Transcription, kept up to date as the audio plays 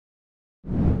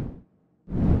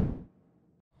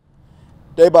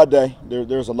Day by day,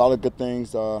 there's a lot of good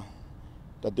things that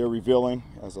they're revealing.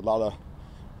 There's a lot of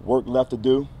work left to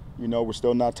do. You know, we're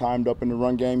still not timed up in the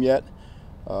run game yet.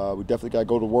 We definitely got to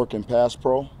go to work in pass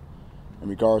pro in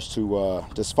regards to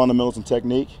just fundamentals and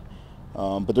technique.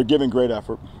 But they're giving great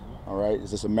effort. All right,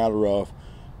 it's just a matter of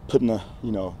putting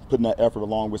that effort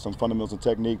along with some fundamentals and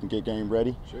technique and get game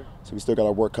ready. Sure. So we still got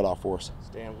our work cut off for us.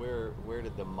 Stan, where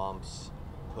did the mumps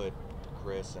put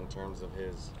Chris in terms of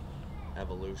his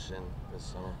evolution this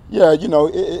summer? Yeah, you know,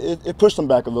 it pushed him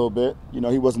back a little bit. You know,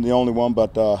 he wasn't the only one,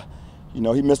 but you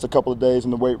know, he missed a couple of days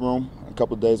in the weight room, a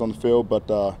couple of days on the field,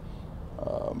 but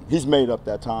he's made up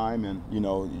that time. And you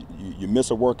know, you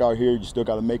miss a workout here, you still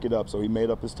got to make it up. So he made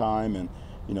up his time, and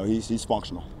you know, he's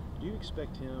functional. Do you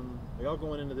expect him? Are y'all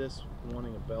going into this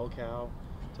wanting a bell cow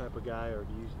type of guy, or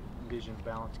do you envision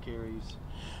balanced carries?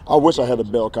 I wish I had a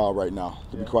bell cow right now,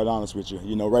 to be quite honest with you.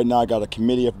 You know, right now I got a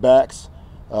committee of backs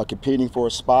competing for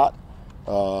a spot.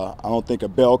 I don't think a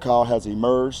bell cow has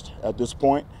emerged at this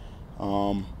point.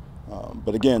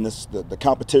 But again, the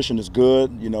competition is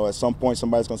good. You know, at some point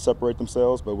somebody's going to separate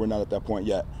themselves, but we're not at that point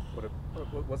yet.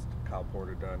 What's Kyle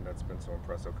Porter done that's been so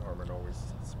impressive? Carmen always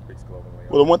speaks glowingly.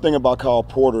 Well, the one thing about Kyle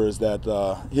Porter is that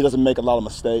he doesn't make a lot of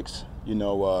mistakes. You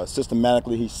know,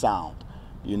 systematically he's sound.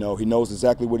 You know, he knows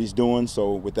exactly what he's doing.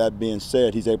 So with that being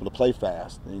said, he's able to play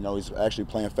fast. You know, he's actually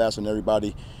playing faster than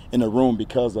everybody in the room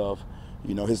because of,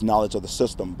 you know, his knowledge of the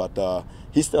system. But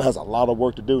he still has a lot of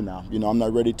work to do now. You know, I'm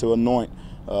not ready to anoint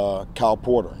Kyle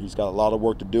Porter. He's got a lot of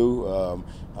work to do.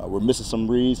 We're missing some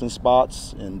reads and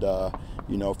spots, and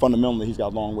you know, fundamentally, he's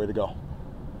got a long way to go.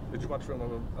 Did you watch film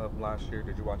of last year?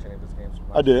 Did you watch any of his games from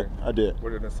last year? I did.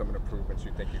 What are some of the improvements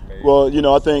you think you've made? Well, you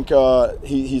know, I think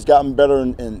he's gotten better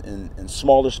in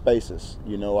smaller spaces.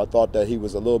 You know, I thought that he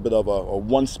was a little bit of a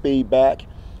one-speed back.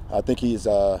 I think he's,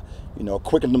 you know,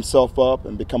 quickened himself up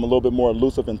and become a little bit more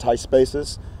elusive in tight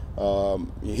spaces.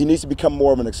 He needs to become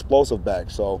more of an explosive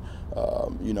back. So,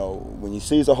 you know, when he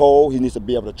sees a hole, he needs to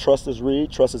be able to trust his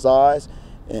read, trust his eyes,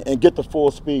 and get the full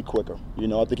speed quicker. You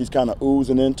know, I think he's kind of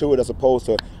oozing into it as opposed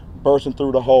to bursting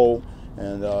through the hole.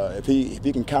 And if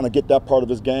he can kind of get that part of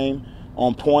his game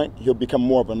on point, he'll become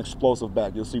more of an explosive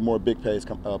back. You'll see more big plays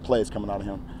coming out of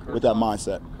him with that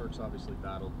mindset. Kirk's obviously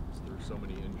battled through so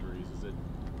many injuries.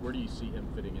 Where do you see him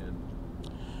fitting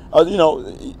in? You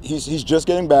know, he's just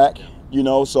getting back. You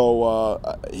know, so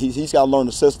he's got to learn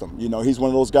the system. You know, he's one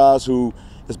of those guys who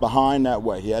is behind that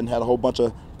way. He hadn't had a whole bunch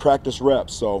of practice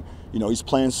reps, so you know he's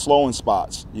playing slow in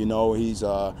spots. You know, he's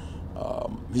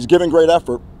giving great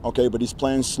effort, okay, but he's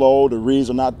playing slow. The reads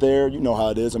are not there. You know how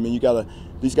it is. I mean,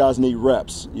 these guys need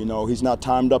reps. You know, he's not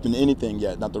timed up in anything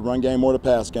yet, not the run game or the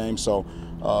pass game. So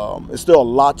it's still a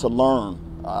lot to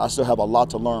learn. I still have a lot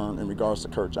to learn in regards to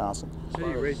Kurt Johnson. How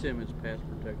do you rate them as pass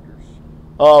protectors?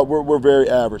 We're very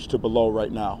average to below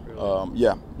right now.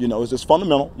 Yeah, you know, it's just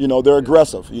fundamental. You know, they're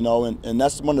aggressive, you know, and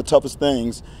that's one of the toughest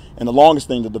things and the longest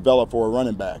thing to develop for a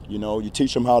running back. You know, you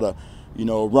teach them how to, you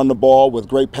know, run the ball with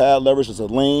great pad leverage as a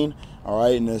lean, all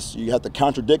right, and you have to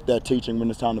contradict that teaching when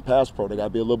it's time to pass pro. They got to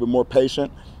be a little bit more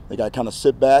patient. They got to kind of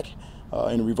sit back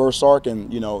in a reverse arc,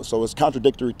 and, you know, so it's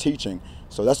contradictory teaching.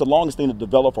 So that's the longest thing to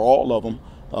develop for all of them.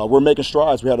 We're making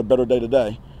strides. We had a better day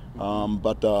today,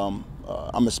 but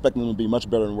I'm expecting them to be much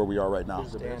better than where we are right now.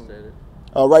 Who's the best at it?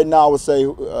 Right now, I would say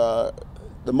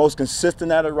the most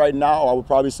consistent at it right now, I would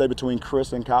probably say between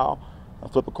Chris and Kyle. I'll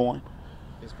flip a coin.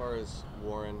 As far as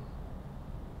Warren,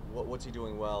 what's he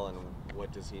doing well, and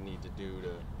what does he need to do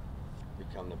to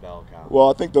become the bell cow? Well,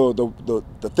 I think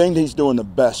the thing he's doing the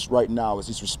best right now is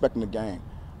he's respecting the game.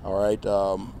 All right,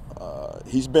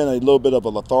 he's been a little bit of a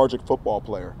lethargic football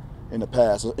player in the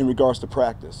past in regards to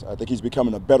practice. I think he's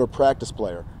becoming a better practice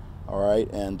player. All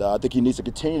right, and I think he needs to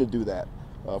continue to do that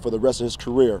for the rest of his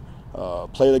career.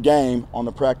 Play the game on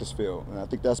the practice field, and I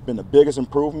think that's been the biggest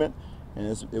improvement, and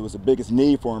it was the biggest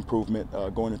need for improvement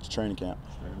going into training camp.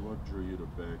 And what drew you to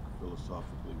Beck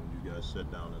philosophically when you guys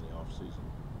sat down in the offseason?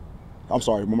 I'm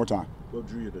sorry, one more time. What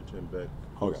drew you to Tim Beck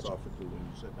philosophically when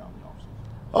you sat down in the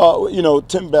offseason? You know,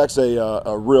 Tim Beck's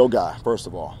a real guy, first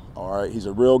of all. All right, he's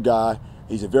a real guy.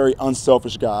 He's a very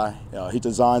unselfish guy. He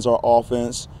designs our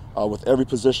offense with every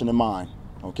position in mind,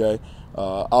 okay?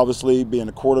 Obviously, being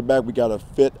a quarterback, we got to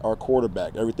fit our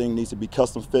quarterback. Everything needs to be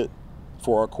custom fit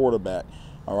for our quarterback,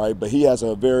 all right? But he has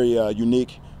a very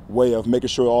unique way of making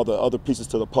sure all the other pieces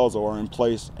to the puzzle are in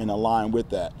place and align with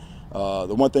that.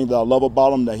 The one thing that I love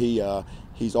about him, that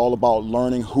he's all about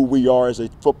learning who we are as a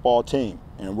football team.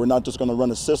 And we're not just going to run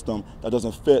a system that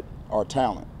doesn't fit our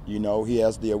talent. You know, he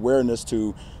has the awareness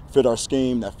to fit our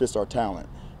scheme that fits our talent.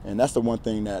 And that's the one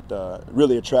thing that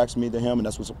really attracts me to him, and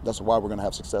that's why we're going to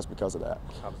have success because of that.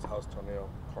 How's Tonnell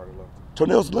Carter look?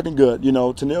 Tonnell's looking good. You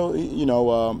know, Tonnell,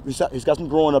 he's got some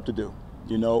growing up to do.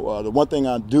 You know, the one thing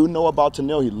I do know about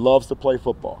Tonnell, he loves to play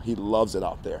football. He loves it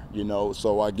out there, you know,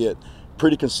 so I get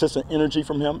pretty consistent energy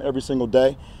from him every single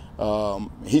day.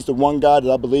 He's the one guy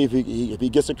that I believe if he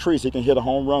gets a crease, he can hit a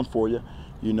home run for you,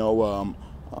 you know.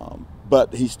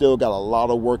 But he's still got a lot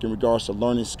of work in regards to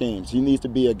learning schemes. He needs to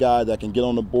be a guy that can get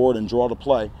on the board and draw the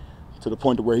play to the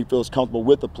point to where he feels comfortable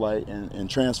with the play and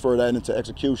transfer that into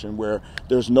execution where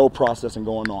there's no processing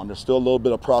going on. There's still a little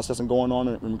bit of processing going on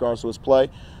in regards to his play,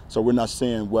 so we're not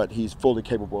seeing what he's fully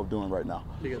capable of doing right now.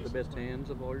 He got the best hands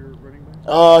of all your running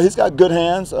backs? He's got good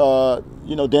hands.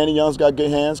 You know, Danny Young's got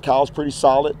good hands. Kyle's pretty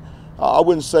solid. I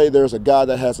wouldn't say there's a guy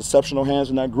that has exceptional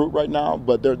hands in that group right now,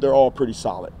 but they're all pretty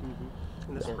solid.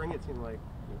 In the spring, it seemed like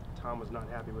Tom was not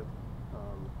happy with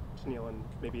Tennille and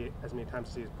maybe as many times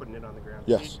as he's putting it on the ground.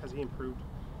 Yes. Has he improved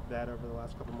that over the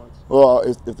last couple months? Well,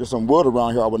 if there's some wood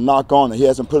around here, I would knock on it. He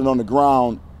hasn't put it on the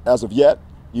ground as of yet,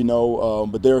 you know,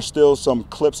 but there are still some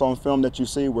clips on film that you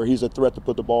see where he's a threat to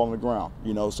put the ball on the ground,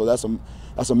 you know, so that's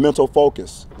a mental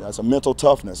focus. That's a mental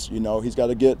toughness, you know. He's got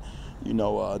to get, you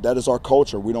know, that is our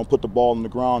culture. We don't put the ball on the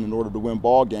ground in order to win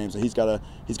ball games, and he's got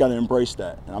to embrace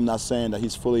that. And I'm not saying that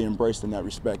he's fully embraced in that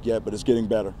respect yet, but it's getting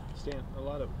better. Stan, a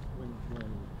lot of when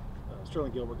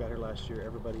Sterling Gilbert got here last year,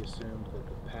 everybody assumed that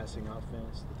the passing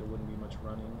offense, that there wouldn't be much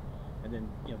running, and then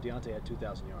Deontay had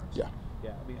 2,000 yards. Yeah.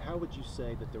 Yeah. I mean, how would you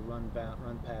say that the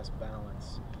run-pass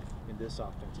balance in this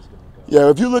offense is going to go? Yeah,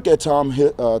 if you look at Tom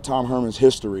Herman's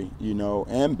history, you know,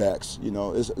 and Beck's, you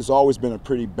know, it's always been a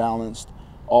pretty balanced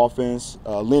offense,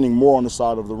 leaning more on the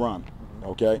side of the run.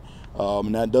 Okay.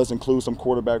 And that does include some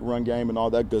quarterback run game and all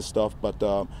that good stuff. But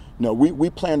you know, we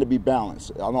plan to be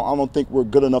balanced. I don't think we're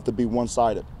good enough to be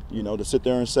one-sided. You know, to sit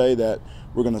there and say that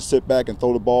we're going to sit back and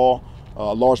throw the ball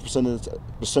a large percentage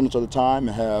of the time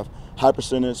and have high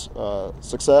percentage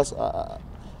success. I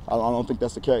don't think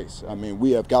that's the case. I mean,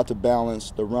 we have got to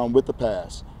balance the run with the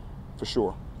pass, for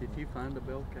sure. If you find a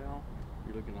bell cow,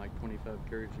 you're looking like 25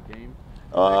 carries a game.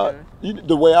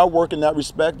 The way I work in that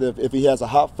respect, if he has a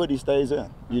hot foot, he stays in.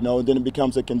 You know, and then it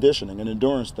becomes a conditioning, an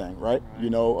endurance thing, right? You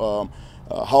know,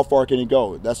 how far can he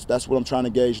go? That's what I'm trying to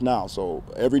gauge now. So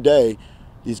every day,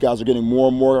 these guys are getting more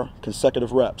and more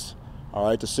consecutive reps. All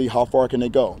right, to see how far can they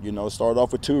go. You know, it started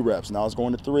off with 2 reps, now it's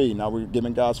going to 3. Now we're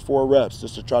giving guys 4 reps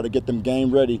just to try to get them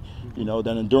game ready. You know,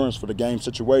 that endurance for the game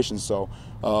situation. So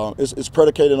it's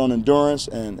predicated on endurance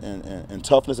and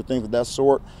toughness and things of that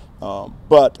sort.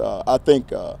 But I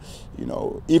think, you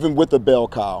know, even with the bell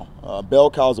cow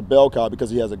is a bell cow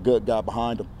because he has a good guy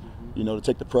behind him, you know, to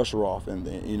take the pressure off. And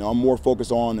you know, I'm more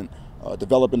focused on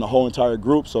developing the whole entire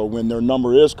group. So when their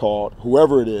number is called,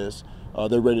 whoever it is,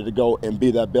 they're ready to go and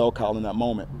be that bell cow in that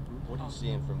moment. What are you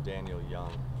seeing from Daniel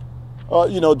Young?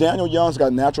 You know, Daniel Young's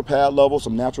got natural pad level,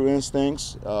 some natural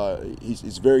instincts.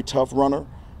 He's a very tough runner,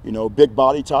 you know, big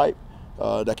body type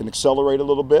that can accelerate a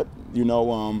little bit. You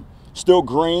know, still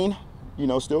green, I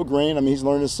mean, he's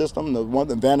learning the system. The one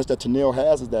advantage that Tennille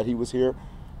has is that he was here,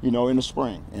 you know, in the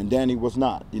spring, and Danny was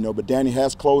not, you know, but Danny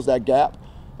has closed that gap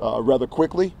rather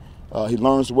quickly. He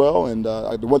learns well, and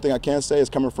the one thing I can say is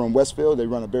coming from Westfield, they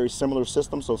run a very similar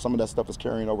system, so some of that stuff is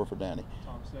carrying over for Danny.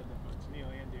 Tom said that both Tennille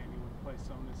and Danny would play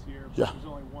some this year, but Yeah. there's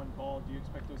only one ball. Do you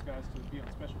expect those guys to be on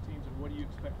special teams, and what do you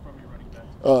expect from your running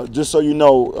backs? Just so you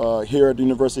know, here at the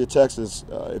University of Texas,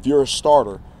 if you're a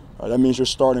starter, that means you're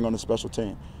starting on the special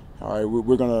team. All right,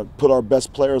 we're going to put our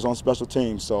best players on special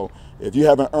teams, so if you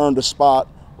haven't earned a spot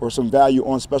or some value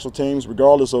on special teams,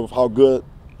 regardless of how good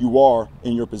you are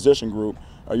in your position group,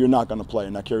 you're not going to play,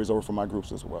 and that carries over from my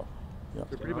groups as well. Yeah.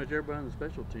 So pretty much everybody on the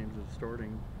special teams is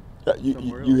starting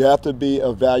somewhere You else. have to be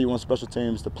of value on special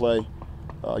teams to play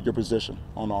your position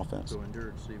on offense. So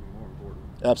endurance is even more important.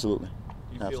 Absolutely.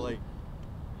 Do you feel like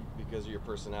because of your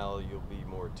personality, you'll be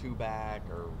more 2-back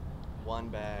or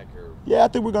 1-back or? Yeah, I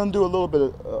think we're going to do a little bit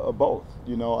of both.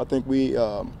 You know, I think we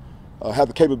have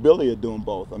the capability of doing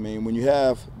both. I mean, when you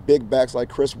have big backs like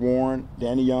Chris Warren,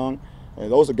 Danny Young, and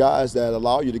those are guys that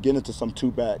allow you to get into some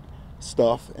 2-back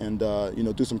stuff and you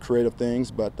know, do some creative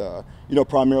things. But you know,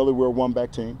 primarily we're a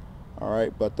 1-back team, all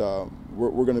right. But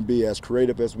we're going to be as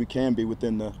creative as we can be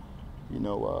within the, you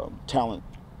know, talent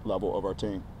level of our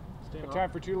team. Stan, Time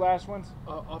for 2 last ones.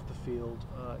 off the field,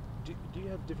 do you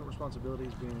have different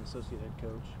responsibilities being an associate head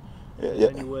coach Yeah.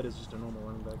 than you would as just a normal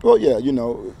running back? Well, yeah, you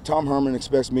know, Tom Herman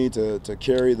expects me to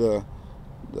carry the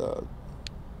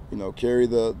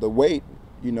weight,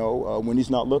 you know, when he's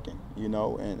not looking, you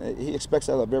know, and he expects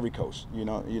that of every coach, you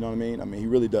know what I mean? I mean, he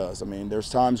really does. I mean, there's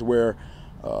times where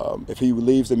If he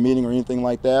leaves the meeting or anything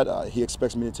like that, he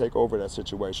expects me to take over that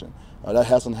situation. That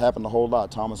hasn't happened a whole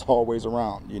lot. Tom is always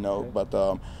around, you know. Okay.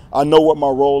 But I know what my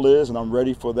role is, and I'm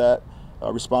ready for that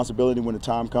responsibility when the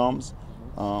time comes.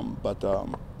 But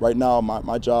right now,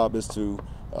 my job is to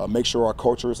make sure our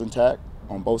culture is intact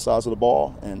on both sides of the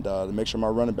ball, and to make sure my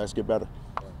running backs get better.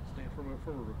 Stan, from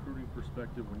a recruiting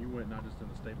perspective, when you went not just in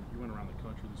the state, but you went around the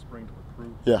country this spring to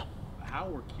recruit. Yeah. How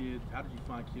did you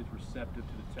find kids receptive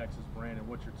to the Texas brand, and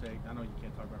what's your take? I know you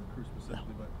can't talk about recruits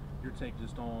specifically, but your take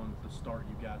just on the start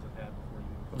you guys have had before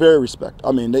you. Very respect.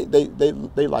 I mean,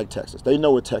 they like Texas. They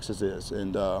know what Texas is,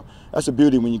 and that's the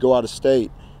beauty when you go out of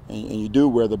state and you do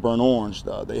wear the burnt orange.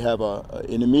 They have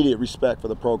an immediate respect for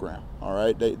the program. All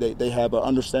right, they have an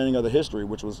understanding of the history,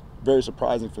 which was very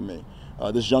surprising for me.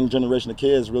 This young generation of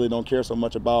kids really don't care so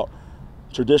much about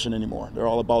tradition anymore. They're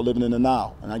all about living in the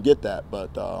now, and I get that.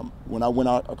 But when I went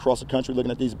out across the country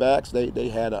looking at these backs, they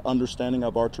had an understanding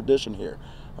of our tradition here,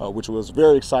 which was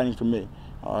very exciting for me.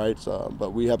 All right,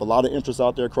 but we have a lot of interest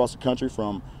out there across the country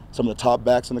from some of the top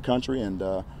backs in the country, and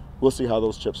we'll see how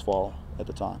those chips fall at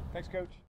the time. Thanks, Coach.